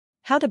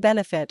How to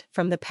benefit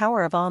from the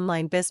power of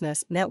online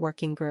business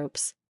networking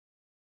groups.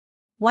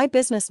 Why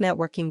business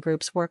networking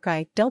groups work.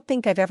 I don't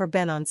think I've ever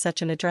been on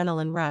such an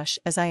adrenaline rush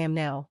as I am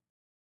now.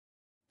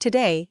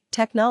 Today,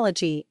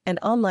 technology and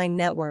online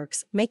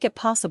networks make it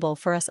possible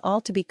for us all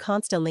to be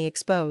constantly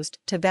exposed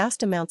to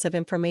vast amounts of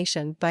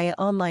information via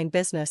online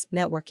business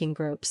networking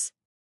groups.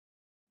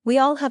 We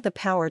all have the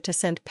power to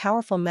send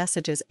powerful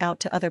messages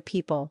out to other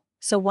people,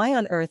 so why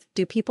on earth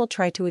do people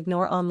try to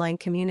ignore online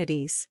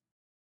communities?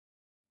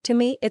 To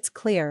me, it's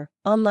clear,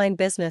 online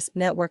business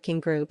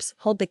networking groups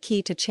hold the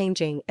key to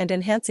changing and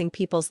enhancing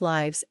people's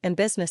lives and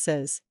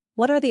businesses.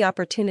 What are the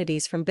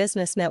opportunities from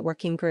business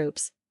networking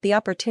groups? The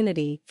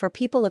opportunity for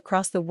people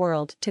across the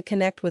world to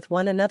connect with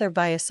one another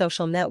via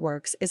social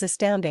networks is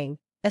astounding,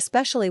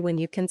 especially when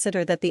you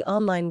consider that the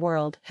online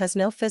world has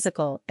no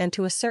physical and,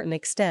 to a certain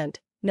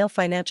extent, no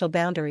financial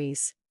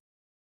boundaries.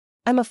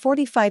 I'm a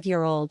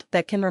 45-year-old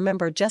that can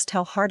remember just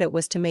how hard it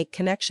was to make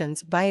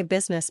connections via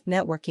business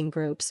networking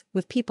groups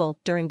with people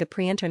during the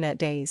pre-internet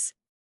days.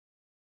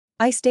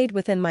 I stayed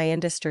within my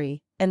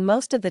industry, and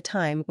most of the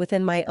time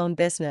within my own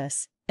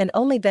business, and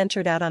only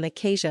ventured out on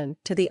occasion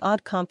to the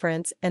odd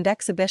conference and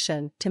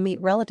exhibition to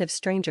meet relative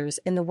strangers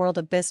in the world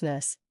of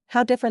business.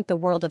 How different the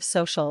world of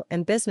social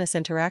and business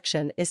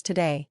interaction is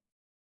today.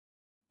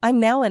 I'm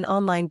now in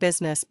online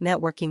business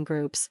networking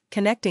groups,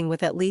 connecting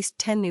with at least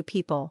 10 new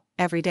people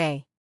every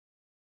day.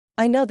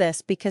 I know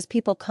this because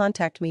people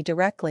contact me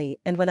directly,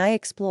 and when I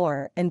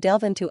explore and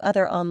delve into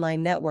other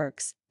online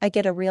networks, I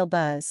get a real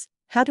buzz.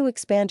 How to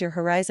expand your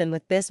horizon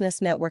with business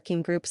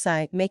networking groups.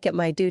 I make it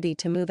my duty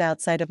to move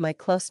outside of my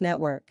close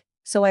network,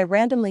 so I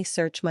randomly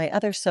search my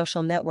other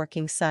social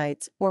networking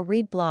sites or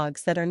read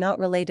blogs that are not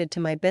related to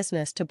my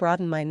business to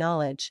broaden my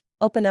knowledge,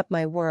 open up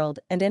my world,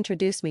 and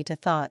introduce me to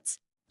thoughts,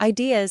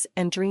 ideas,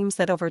 and dreams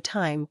that over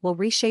time will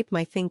reshape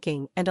my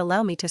thinking and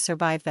allow me to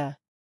survive the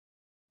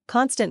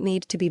constant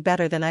need to be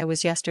better than I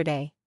was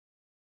yesterday.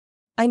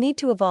 I need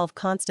to evolve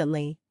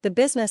constantly. The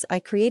business I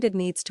created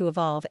needs to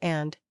evolve,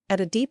 and, at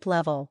a deep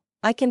level,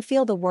 I can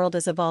feel the world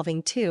is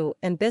evolving too,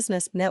 and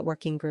business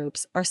networking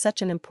groups are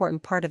such an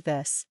important part of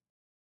this.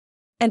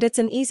 And it's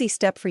an easy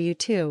step for you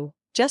too.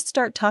 Just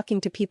start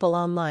talking to people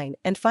online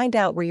and find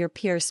out where your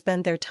peers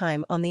spend their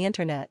time on the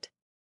internet.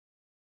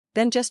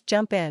 Then just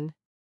jump in.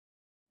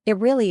 It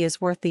really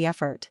is worth the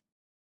effort.